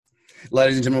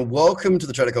Ladies and gentlemen, welcome to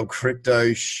the Trader Cobb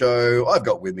Crypto Show. I've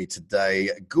got with me today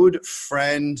a good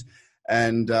friend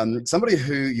and somebody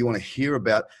who you want to hear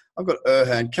about. I've got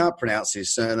Erhan, can't pronounce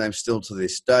his surname still to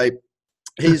this day.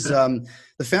 He's the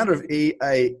founder of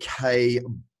EAK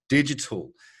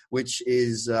Digital, which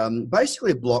is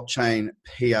basically a blockchain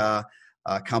PR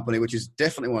company, which is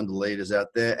definitely one of the leaders out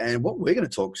there. And what we're going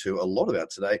to talk to a lot about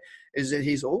today is that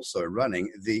he's also running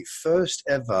the first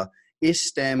ever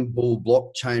Istanbul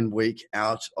Blockchain Week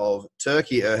out of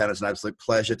Turkey. Erhan, it's an absolute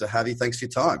pleasure to have you. Thanks for your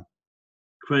time.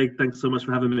 Craig, thanks so much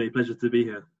for having me. Pleasure to be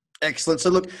here. Excellent. So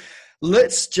look,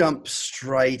 let's jump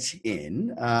straight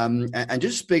in and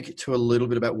just speak to a little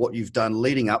bit about what you've done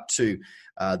leading up to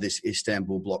this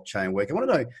Istanbul Blockchain Week. I want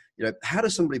to know, how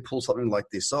does somebody pull something like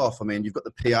this off? I mean, you've got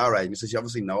the PR agencies, you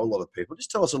obviously know a lot of people. Just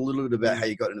tell us a little bit about how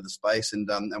you got into the space and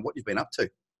what you've been up to.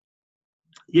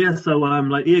 Yeah, so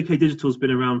like EAK Digital's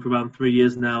been around for around 3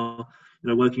 years now,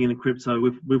 working in crypto.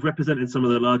 We've represented some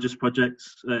of the largest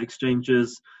projects,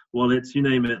 exchanges, wallets, you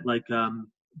name it, like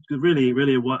really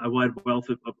a wide wealth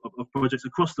of projects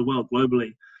across the world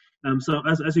globally. So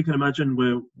as you can imagine,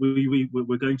 we're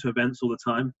going to events all the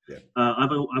time. Yeah.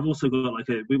 I've also got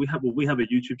we have a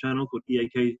YouTube channel called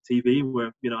EAK TV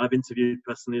where I've interviewed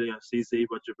personally CZ,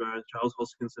 Roger Ver, Charles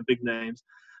Hoskinson, some big names,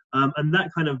 and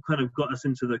that kind of got us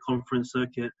into the conference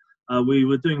circuit. We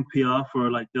were doing PR for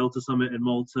like Delta Summit in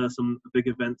Malta, some big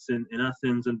events in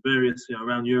Athens and various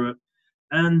around Europe,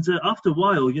 and after a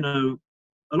while,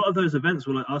 a lot of those events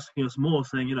were like asking us more,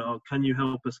 saying, can you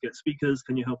help us get speakers?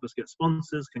 Can you help us get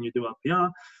sponsors? Can you do our PR?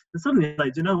 And suddenly,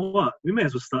 like, do you know what? We may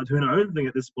as well start doing our own thing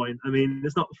at this point. I mean,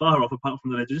 it's not far off apart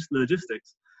from the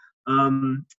logistics.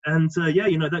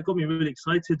 That got me really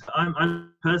excited.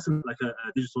 I'm personally like a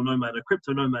digital nomad, a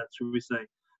crypto nomad, should we say.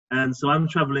 And so I'm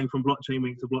traveling from blockchain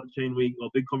week to blockchain week, or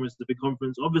big conference to big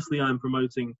conference. Obviously, I'm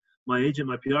promoting my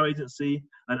PR agency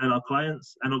and our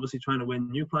clients, and obviously trying to win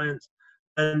new clients.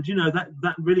 And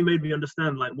that really made me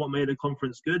understand like what made a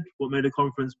conference good, what made a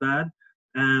conference bad,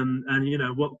 and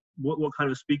what kind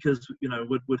of speakers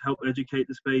would help educate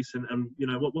the space, and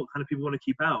what kind of people want to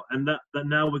keep out. And that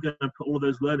now we're going to put all of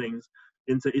those learnings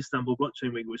into Istanbul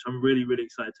Blockchain Week, which I'm really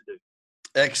excited to do.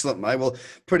 Excellent, mate. Well,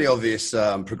 pretty obvious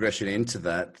progression into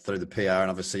that through the PR. And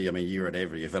obviously, I mean, you're at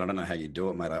every event. I don't know how you do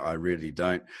it, mate. I really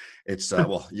don't. It's,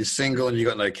 well, you're single and you've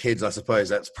got no kids. I suppose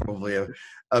that's probably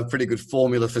a pretty good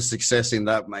formula for success in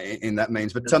that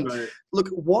means. But right. Look,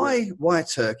 why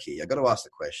Turkey? I got to ask the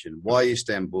question, why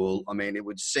Istanbul? I mean, it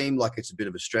would seem like it's a bit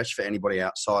of a stretch for anybody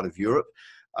outside of Europe.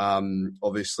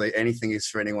 Obviously anything is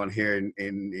for anyone here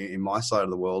in my side of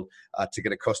the world to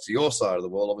get across to your side of the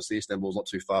world. Obviously Istanbul's not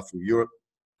too far from Europe,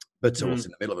 but it's in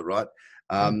the middle of it, right?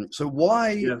 So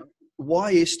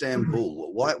why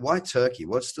Istanbul? Why Turkey?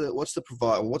 What's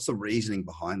the reasoning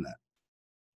behind that?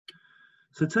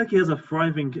 So Turkey has a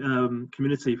thriving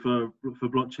community for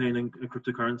blockchain and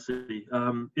cryptocurrency.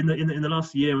 In the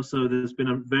last year or so, there's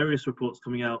been various reports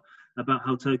coming out about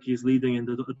how Turkey is leading in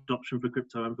the adoption for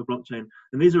crypto and for blockchain.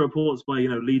 And these are reports by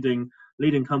leading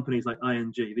companies like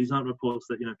ING. These aren't reports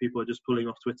that people are just pulling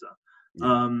off Twitter.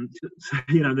 Yeah.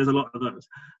 There's a lot of those.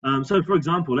 So for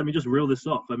example, let me just reel this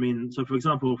off. I mean, so for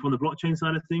example, from the blockchain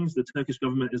side of things, the Turkish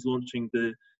government is launching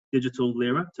the digital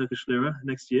lira, Turkish lira,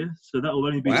 next year. So that will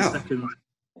only be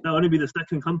the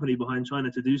second company behind China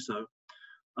to do so.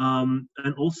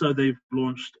 And also they've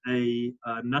launched a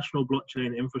national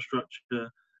blockchain infrastructure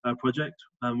project,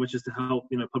 which is to help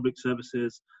public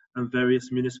services and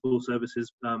various municipal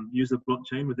services use the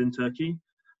blockchain within Turkey.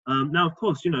 Now, of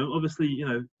course, obviously,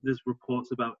 there's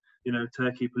reports about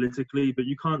Turkey politically, but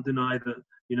you can't deny that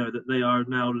that they are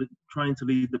now trying to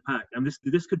lead the pack, and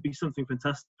this could be something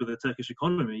fantastic for the Turkish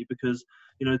economy, because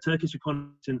Turkish economy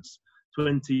since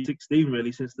 2016,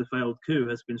 really, since the failed coup,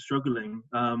 has been struggling.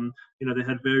 They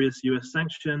had various US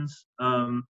sanctions,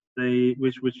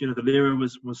 which the lira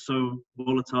was so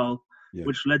volatile, yeah,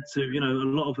 which led to a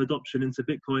lot of adoption into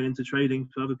Bitcoin, into trading,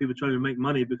 for other people trying to make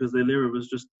money because their lira was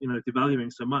just devaluing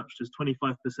so much. There's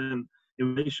 25%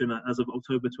 inflation as of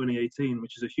October 2018,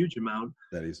 which is a huge amount.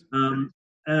 That is.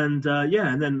 And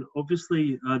then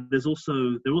obviously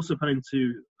they're also planning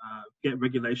to get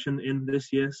regulation in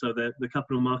this year. So the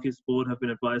Capital Markets Board have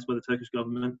been advised by the Turkish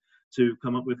government to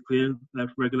come up with clear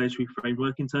regulatory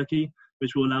framework in Turkey,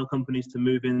 which will allow companies to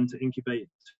move in, to incubate,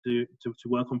 to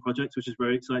work on projects, which is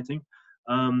very exciting.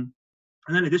 And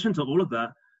then in addition to all of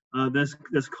that, there's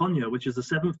Konya, which is the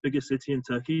 7th biggest city in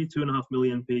Turkey, 2.5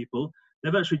 million people.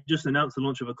 They've actually just announced the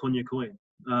launch of a Konya coin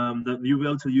that you'll be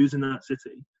able to use in that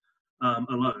city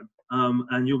alone.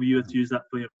 And you'll be able to use that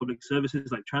for your public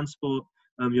services like transport.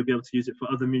 You'll be able to use it for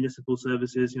other municipal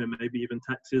services, maybe even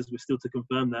taxes. We're still to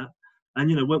confirm that.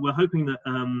 And we're hoping that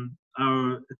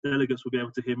our delegates will be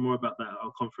able to hear more about that at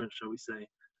our conference, shall we say?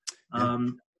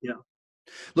 Yeah.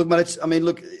 Look, mate,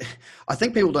 I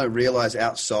think people don't realize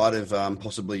outside of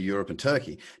possibly Europe and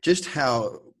Turkey just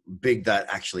how big that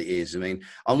actually is. I mean,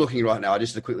 I'm looking right now, I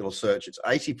just did a quick little search. It's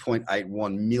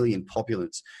 80.81 million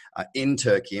populace in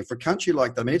Turkey. And for a country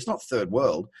like that, I mean, it's not third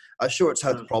world. Sure, it's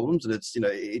had problems and it's,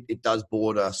 it does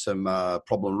border some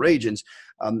problem regions.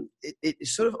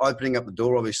 It's sort of opening up the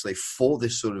door, obviously, for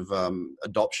this sort of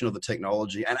adoption of the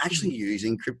technology and actually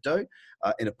using crypto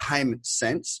in a payment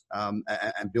sense and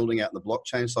building out the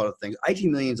blockchain side of things. 80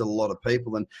 million is a lot of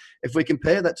people. And if we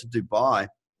compare that to Dubai,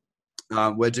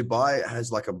 where Dubai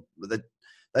has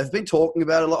they've been talking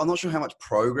about it a lot. I'm not sure how much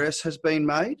progress has been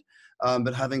made,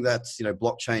 but having that,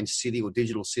 blockchain city or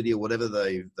digital city or whatever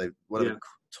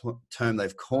term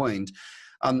they've coined.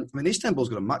 I mean, Istanbul's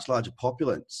got a much larger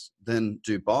populace than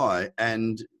Dubai,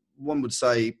 and one would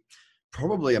say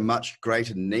probably a much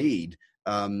greater need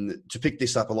to pick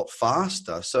this up a lot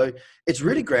faster. So it's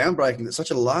really groundbreaking that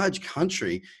such a large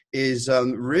country is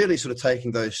really sort of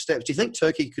taking those steps. Do you think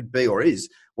Turkey could be or is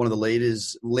one of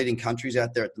the leading countries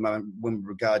out there at the moment when we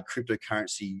regard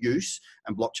cryptocurrency use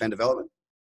and blockchain development?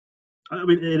 I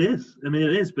mean, it is.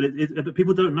 But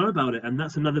people don't know about it. And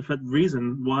that's another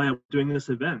reason why I'm doing this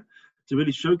event, to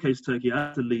really showcase Turkey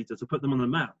as a leader, to put them on the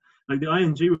map. Like the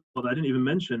ING report that I didn't even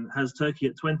mention has Turkey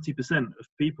at 20% of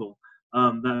people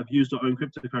that have used or own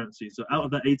cryptocurrency. So out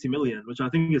of that 80 million, which I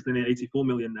think is near 84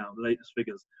 million now, the latest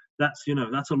figures, that's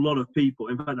a lot of people.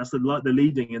 In fact, that's the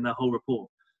leading in that whole report,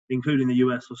 including the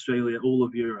US, Australia, all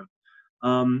of Europe.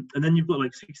 And then you've got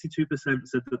 62%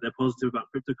 said that they're positive about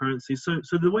cryptocurrency. So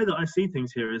the way that I see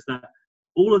things here is that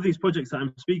all of these projects that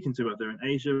I'm speaking to, whether they're in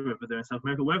Asia, whether they're in South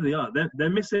America, wherever they are, they're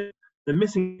missing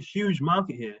a huge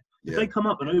market here. If they come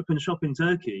up and open shop in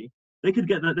Turkey, they could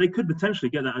get that. They could potentially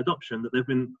get that adoption that they've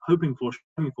been hoping for,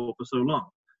 striving for so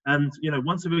long. And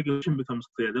once the regulation becomes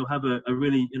clear, they'll have a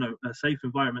really a safe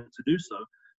environment to do so.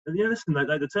 And listen, like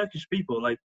the Turkish people,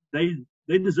 they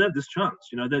deserve this chance.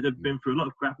 They've been through a lot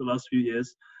of crap the last few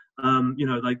years.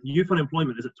 Youth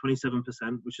unemployment is at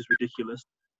 27%, which is ridiculous.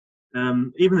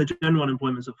 Even the general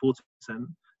unemployment is at 40%.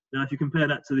 Now, if you compare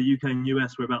that to the UK and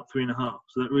US, we're about 3.5%.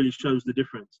 So that really shows the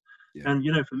difference. Yeah.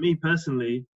 And for me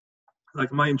personally,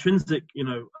 my intrinsic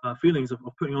feelings of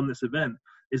putting on this event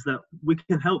is that we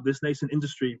can help this nascent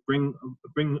industry bring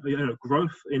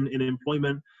growth in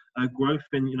employment, growth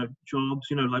in jobs.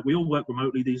 We all work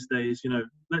remotely these days.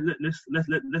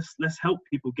 Let's help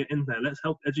people get in there. Let's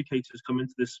help educators come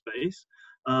into this space,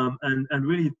 and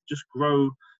really just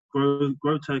grow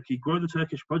Turkey, grow the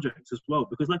Turkish projects as well.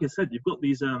 Because like I said, you've got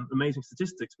these amazing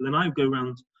statistics, but then I go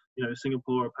around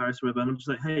Singapore or Paris or wherever, and I'm just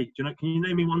like, hey, can you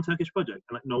name me one Turkish project?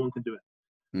 And no one can do it.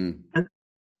 And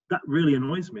that really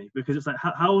annoys me, because it's like,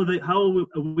 how are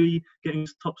we getting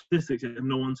top statistics if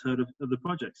no one's heard of the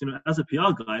projects? As a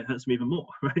PR guy, it hurts me even more,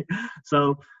 right?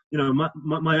 So,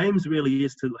 my aims really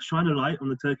is to shine a light on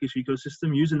the Turkish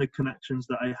ecosystem using the connections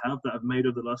that I have that I've made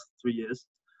over the last 3 years.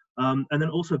 And then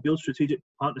also build strategic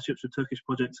partnerships with Turkish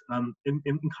projects,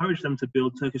 encourage them to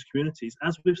build Turkish communities,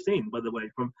 as we've seen, by the way,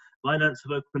 from Binance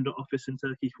have opened an office in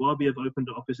Turkey, Huobi have opened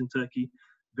an office in Turkey,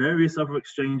 various other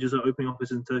exchanges are opening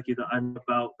offices in Turkey that I know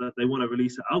about, that they want to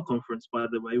release at our conference, by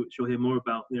the way, which you'll hear more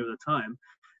about near the time.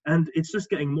 And it's just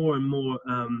getting more and more,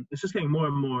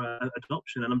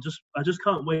 adoption. And I just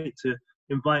can't wait to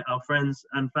invite our friends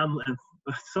and family and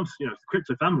some,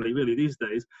 crypto family really these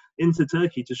days into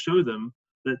Turkey to show them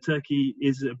that Turkey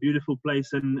is a beautiful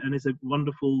place and is a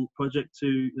wonderful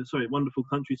wonderful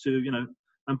country to,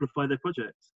 amplify their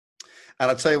projects. And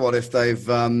I'll tell you what, if they've,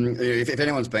 if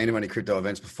anyone's been to any crypto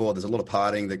events before, there's a lot of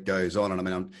partying that goes on. And I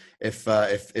mean, if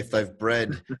they've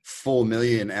bred 4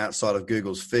 million outside of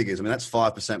Google's figures, I mean, that's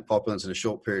 5% populace in a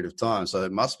short period of time. So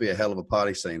it must be a hell of a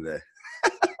party scene there.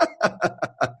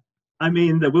 I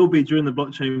mean, there will be during the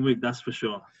blockchain week, that's for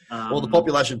sure. Well, the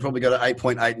population probably go to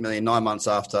 8.8 million 9 months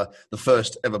after the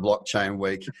first ever blockchain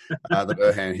week that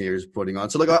Erhan here is putting on.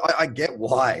 So look, I get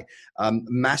why.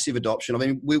 Massive adoption. I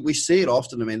mean, we see it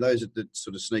often. I mean, those that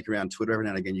sort of sneak around Twitter every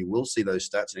now and again, you will see those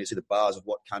stats and you see the bars of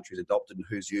what countries adopted and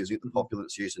who's using it, the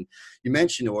populace use. And you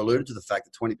mentioned or alluded to the fact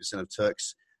that 20% of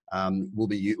Turks will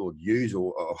be or use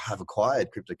or have acquired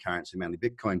cryptocurrency, mainly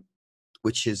Bitcoin,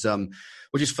 which is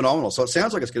phenomenal. So it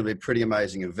sounds like it's going to be a pretty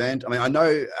amazing event. I mean, I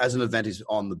know as an event is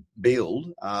on the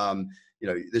build,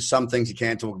 there's some things you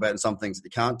can talk about and some things that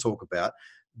you can't talk about.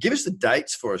 Give us the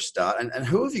dates for a start, and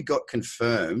who have you got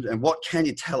confirmed, and what can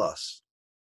you tell us?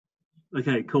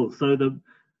 Okay, cool. So the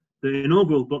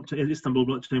inaugural Istanbul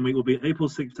Blockchain Week will be April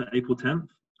 6th to April 10th.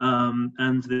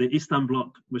 And the Eastern Bloc,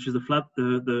 which is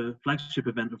the flagship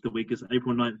event of the week, is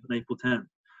April 9th and April 10th.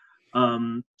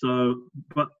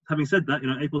 But having said that,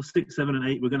 April 6, 7, and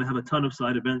 8, we're going to have a ton of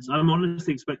side events. I'm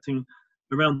honestly expecting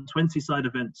around 20 side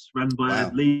events run by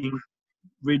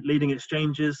leading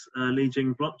exchanges,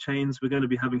 leading blockchains. We're going to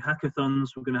be having hackathons.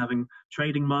 We're going to be having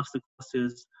trading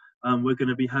masterclasses. We're going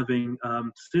to be having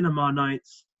cinema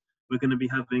nights. We're going to be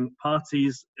having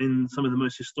parties in some of the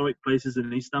most historic places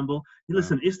in Istanbul.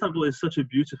 Listen, Istanbul is such a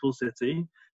beautiful city.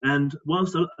 And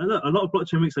whilst a lot of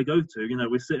blockchain weeks I go to,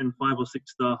 we sit in 5 or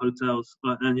 6 star hotels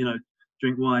and,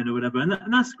 drink wine or whatever.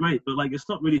 And that's great. But it's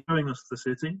not really showing us the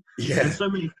city. Yeah. And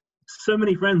so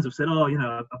many friends have said,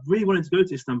 I really wanted to go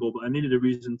to Istanbul, but I needed a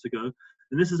reason to go.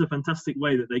 And this is a fantastic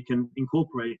way that they can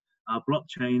incorporate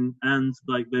blockchain and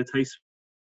their taste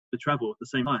for travel at the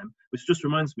same time, which just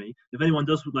reminds me, if anyone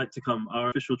would like to come, our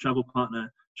official travel partner,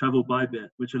 Travel Bybit,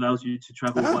 which allows you to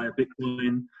travel via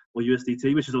Bitcoin or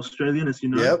USDT, which is Australian, as you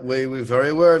know. Yeah, we're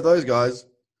very aware of those guys.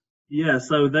 Yeah,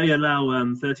 so they allow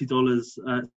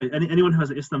 $30. Anyone who has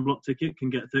an Istanbul ticket can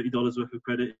get $30 worth of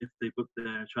credit if they book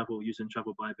their travel using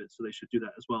Travel Bybit. So they should do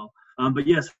that as well. But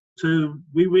yes, so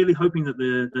we're really hoping that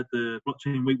the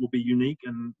blockchain week will be unique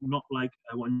and not like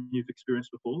one you've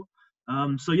experienced before.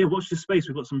 So yeah, watch this space.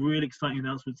 We've got some really exciting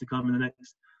announcements to come in the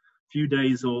next few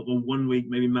days or 1 week,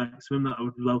 maybe maximum, that I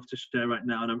would love to share right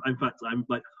now. And I'm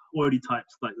already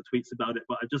typed the tweets about it,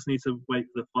 but I just need to wait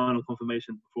for the final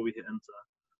confirmation before we hit enter.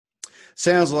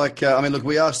 Sounds like, look,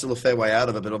 we are still a fair way out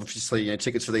of it, but obviously,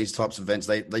 tickets for these types of events,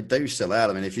 they do sell out.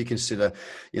 I mean, if you consider,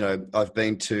 I've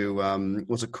been to,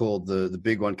 what's it called? The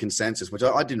big one, Consensus, which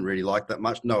I didn't really like that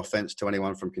much. No offense to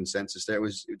anyone from Consensus. There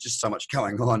was just so much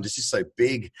going on. It's just so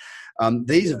big.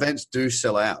 These events do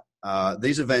sell out.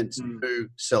 These events do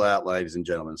sell out, ladies and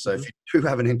gentlemen. So if you do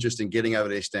have an interest in getting over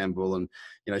to Istanbul and,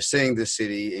 seeing the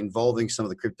city, involving some of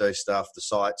the crypto stuff, the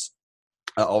sites,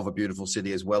 of a beautiful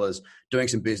city, as well as doing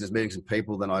some business, meeting some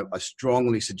people, then I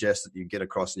strongly suggest that you get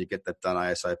across and you get that done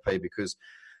ASAP, because,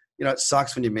 it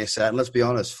sucks when you miss out. And let's be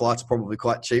honest, flights are probably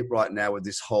quite cheap right now with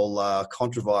this whole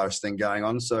contravirus thing going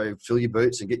on. So fill your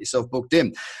boots and get yourself booked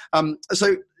in.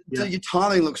 So your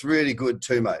timing looks really good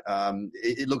too, mate.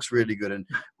 It looks really good. And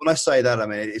when I say that, I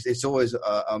mean, it's always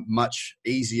a much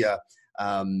easier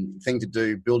thing to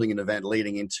do, building an event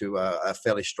leading into a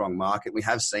fairly strong market. We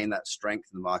have seen that strength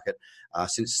in the market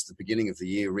since the beginning of the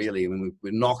year, really. I mean,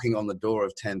 we're knocking on the door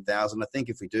of 10,000. I think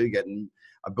if we do get, and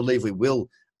I believe we will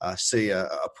see a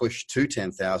push to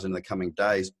 10,000 in the coming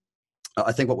days,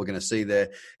 I think what we're going to see there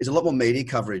is a lot more media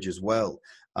coverage as well.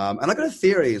 And I've got a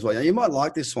theory as well. You might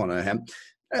like this one, Erham.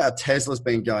 Tesla's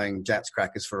been going Jats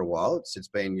crackers for a while. It's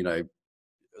been,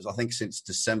 I think since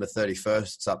December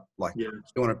 31st, it's up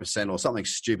 200% or something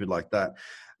stupid like that.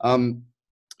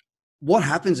 What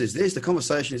happens is this, the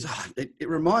conversation is, it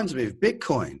reminds me of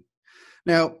Bitcoin.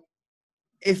 Now,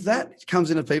 if that comes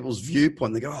into people's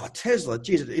viewpoint, they go, Tesla,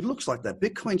 geez, it looks like that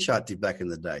Bitcoin chart did back in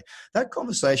the day. That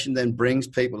conversation then brings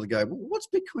people to go, well, what's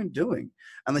Bitcoin doing?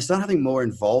 And they start having more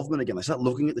involvement again. They start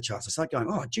looking at the charts. They start going,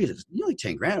 geez, it's nearly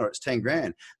 10 grand or it's 10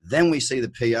 grand. Then we see the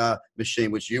PR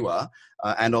machine, which you are,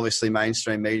 and obviously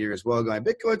mainstream media as well, going,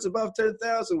 Bitcoin's above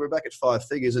 10,000. We're back at 5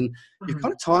 figures. And you've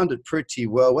kind of timed it pretty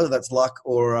well, whether that's luck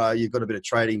or you've got a bit of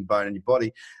trading bone in your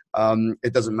body.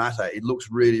 It doesn't matter. It looks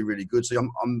really, really good. So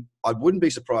I wouldn't be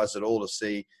surprised at all to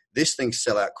see this thing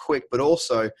sell out quick, but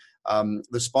also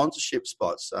the sponsorship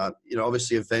spots.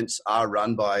 Obviously events are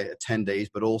run by attendees,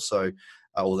 but also,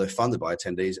 or they're funded by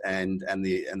attendees and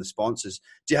the sponsors.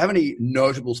 Do you have any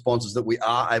notable sponsors that we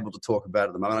are able to talk about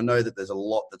at the moment? I know that there's a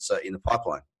lot that's in the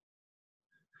pipeline.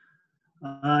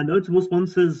 Notable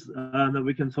sponsors that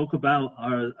we can talk about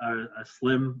are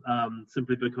slim,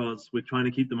 simply because we're trying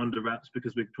to keep them under wraps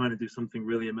because we're trying to do something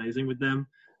really amazing with them.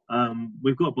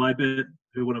 We've got Bybit,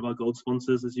 who are one of our gold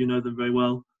sponsors, as you know them very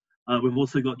well. We've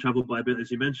also got Travel Bybit,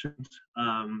 as you mentioned.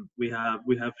 We have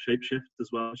Shapeshift as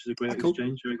well, which is a great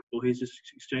exchange, or he's just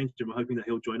exchanged, and we're hoping that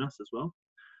he'll join us as well.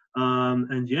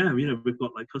 We've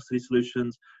got Custody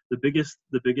Solutions. The biggest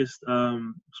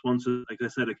sponsors, like I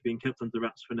said, are being kept under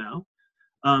wraps for now.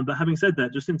 But having said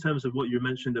that, just in terms of what you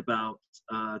mentioned about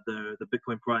the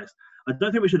Bitcoin price, I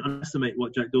don't think we should underestimate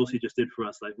what Jack Dorsey just did for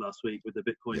us last week with the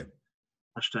Bitcoin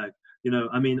hashtag.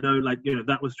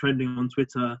 That was trending on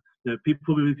Twitter.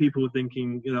 People were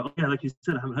thinking, like you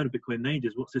said, I haven't heard of Bitcoin in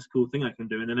ages. What's this cool thing I can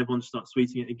do? And then everyone starts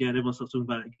tweeting it again. Everyone starts talking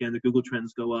about it again. The Google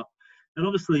trends go up. And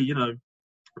obviously,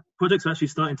 projects are actually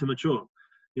starting to mature.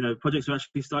 Projects are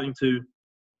actually starting to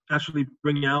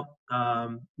bring out,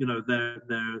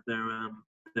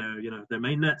 their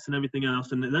main nets and everything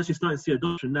else, and they're actually starting to see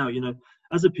adoption now.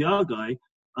 As a PR guy,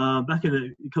 back in a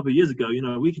couple of years ago,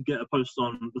 we could get a post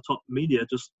on the top media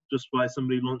just by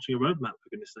somebody launching a roadmap, for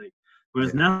goodness sake.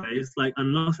 Whereas nowadays, like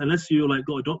unless you like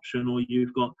got adoption or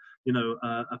you've got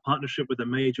a partnership with a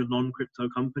major non-crypto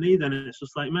company, then it's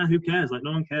just like, man, who cares? Like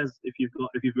no one cares if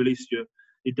you've released your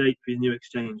date for your new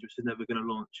exchange, which is never going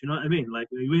to launch. You know what I mean? Like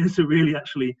we need to really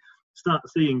actually start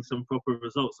seeing some proper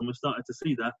results, and we're starting to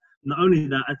see that. Not only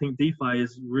that, I think DeFi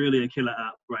is really a killer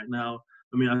app right now.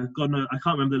 I mean, I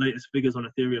can't remember the latest figures on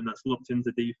Ethereum that's locked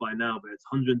into DeFi now, but it's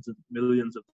hundreds of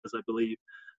millions of dollars, I believe.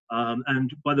 And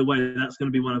by the way, that's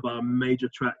going to be one of our major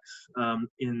tracks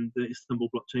in the Istanbul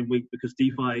Blockchain Week, because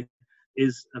DeFi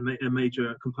is a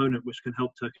major component which can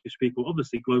help Turkish people,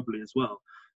 obviously globally as well.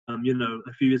 A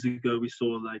few years ago, we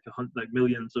saw like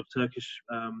millions of Turkish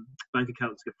bank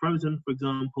accounts get frozen, for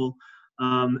example.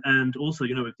 And also,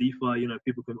 with DeFi,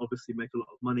 people can obviously make a lot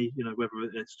of money, whether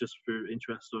it's just through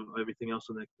interest or everything else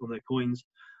on their coins.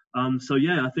 So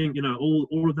yeah, I think,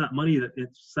 all of that money that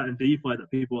it's sat in DeFi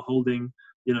that people are holding,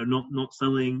 not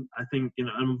selling. I think,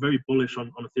 I'm very bullish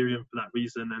on Ethereum for that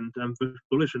reason, and I'm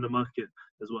bullish in the market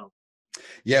as well.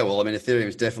 Yeah, well, I mean, Ethereum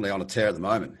is definitely on a tear at the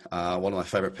moment. One of my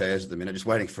favorite pairs at the minute, just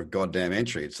waiting for a goddamn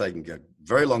entry. It's taking a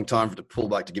very long time for it to pull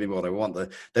back to give me what I want.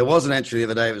 There was an entry the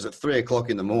other day. It was at 3:00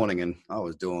 in the morning, and I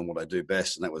was doing what I do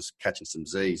best, and that was catching some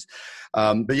Z's.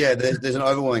 But yeah, there's an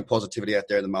overwhelming positivity out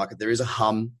there in the market. There is a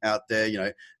hum out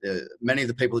there. Many of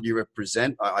the people that you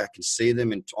represent, I can see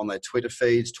them on their Twitter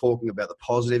feeds talking about the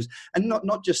positives, and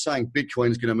not just saying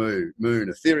Bitcoin's going to moon,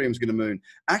 Ethereum's going to moon,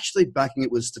 actually backing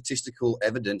it with statistical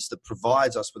evidence that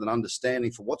provides us with an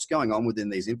understanding for what's going on within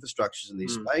these infrastructures and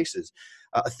these spaces.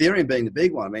 Ethereum being the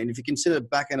big one. I mean, if you consider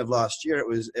back end of last year,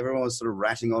 everyone was sort of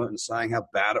ratting on it and saying how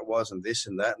bad it was and this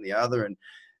and that and the other. And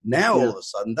now all of a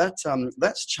sudden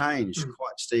that's changed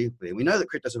quite steeply. And we know that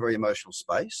crypto is a very emotional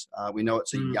space. We know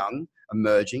it's a young,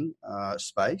 emerging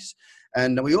space.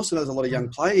 And we also know there's a lot of young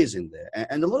players in there,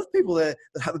 and a lot of people there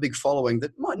that have a big following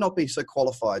that might not be so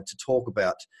qualified to talk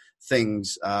about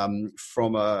things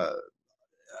from a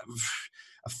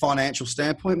financial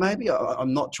standpoint. Maybe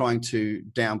I'm not trying to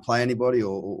downplay anybody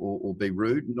or be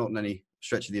rude, not in any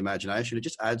stretch of the imagination. It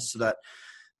just adds to that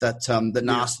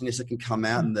nastiness that can come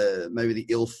out, and maybe the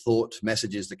ill-thought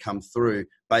messages that come through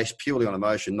based purely on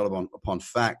emotion, not upon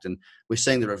fact. And we're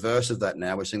seeing the reverse of that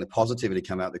now. We're seeing the positivity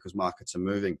come out because markets are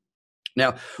moving.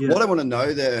 Now, what I want to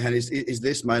know there, Han, is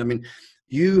this, mate. I mean,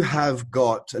 you have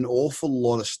got an awful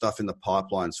lot of stuff in the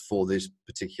pipelines for this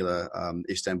particular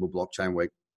Istanbul Blockchain Week.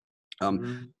 I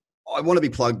want to be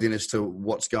plugged in as to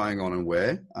what's going on and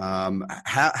where.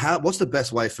 What's the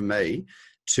best way for me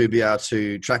to be able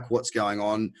to track what's going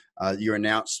on, your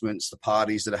announcements, the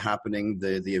parties that are happening,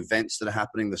 the events that are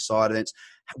happening, the side events?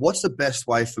 What's the best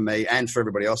way for me, and for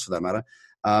everybody else for that matter,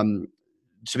 to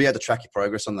be able to track your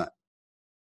progress on that?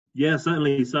 Yeah,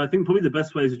 certainly. So I think probably the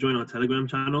best way is to join our Telegram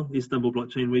channel, Istanbul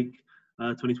Blockchain Week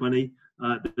 2020.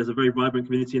 There's a very vibrant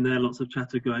community in there, lots of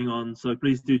chatter going on. So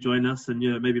please do join us, and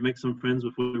maybe make some friends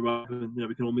before we arrive, and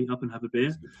we can all meet up and have a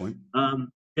beer. That's a good point.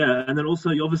 And then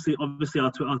also obviously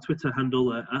our Twitter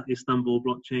handle at Istanbul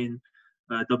Blockchain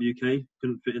WK,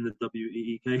 couldn't fit in the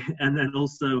WEEK, and then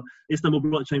also Istanbul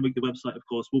Blockchain Week, the website, of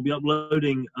course. We'll be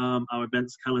uploading our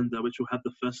events calendar, which will have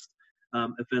the first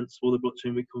events for the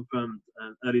Blockchain Week confirmed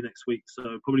early next week.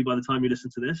 So probably by the time you listen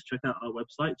to this, check out our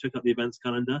website, check out the events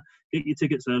calendar, get your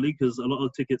tickets early, because a lot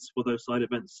of tickets for those side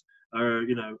events are,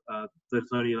 there's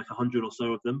only like 100 or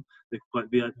so of them. They're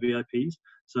quite VIPs.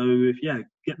 So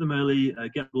get them early,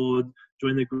 get bored,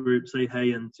 join the group, say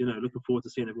hey, and looking forward to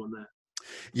seeing everyone there.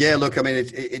 Yeah, look, I mean,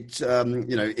 it's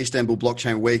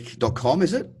IstanbulBlockchainWeek.com,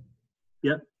 is it?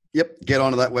 Yep. Get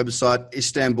onto that website,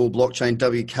 Istanbul Blockchain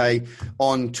WK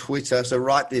on Twitter. So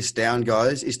write this down,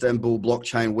 guys. Istanbul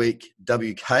Blockchain Week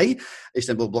WK,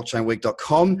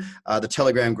 IstanbulBlockchainWeek.com. The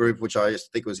Telegram group, which I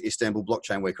think was Istanbul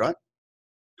Blockchain Week, right?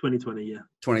 2020, yeah.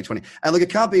 2020. And look, I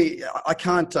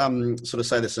can't sort of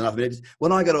say this enough. I mean,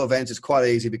 when I go to events, it's quite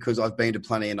easy because I've been to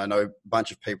plenty and I know a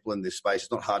bunch of people in this space.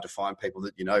 It's not hard to find people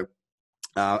that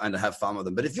and to have fun with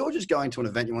them. But if you're just going to an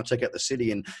event, you want to check out the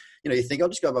city, and you think I'll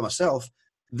just go by myself,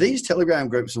 these Telegram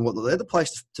groups and they're the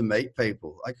place to meet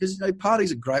people. Because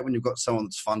parties are great when you've got someone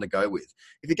that's fun to go with.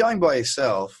 If you're going by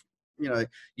yourself,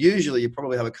 usually you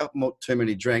probably have a couple too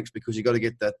many drinks because you've got to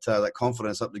get that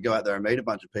confidence up to go out there and meet a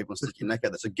bunch of people and stick your neck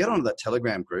out there. So get onto that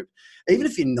Telegram group, even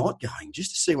if you're not going,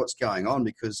 just to see what's going on,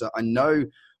 because I know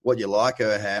what you like,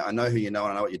 I know who you know,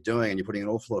 and I know what you're doing, and you're putting an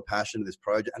awful lot of passion into this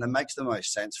project, and it makes the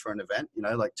most sense for an event.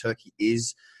 Like Turkey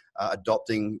is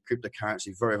adopting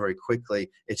cryptocurrency very, very quickly.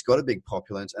 It's got a big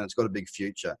populace and it's got a big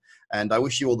future. And I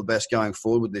wish you all the best going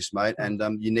forward with this, mate. And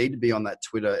you need to be on that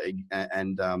Twitter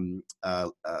and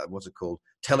what's it called?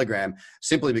 Telegram,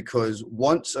 simply because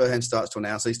once Erhan starts to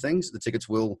announce these things, the tickets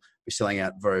will be selling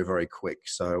out very, very quick.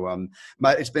 So,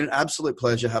 mate, it's been an absolute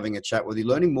pleasure having a chat with you,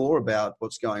 learning more about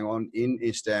what's going on in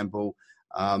Istanbul.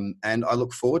 And I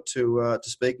look forward to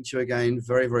speaking to you again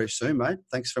very, very soon, mate.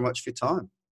 Thanks very much for your time.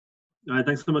 All right,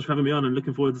 thanks so much for having me on, and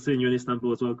looking forward to seeing you in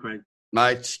Istanbul as well, Craig.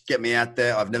 Mate, get me out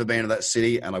there. I've never been to that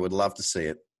city, and I would love to see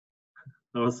it.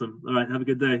 Awesome. All right, have a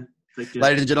good day. Take care.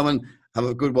 Ladies and gentlemen, have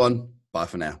a good one. Bye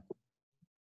for now.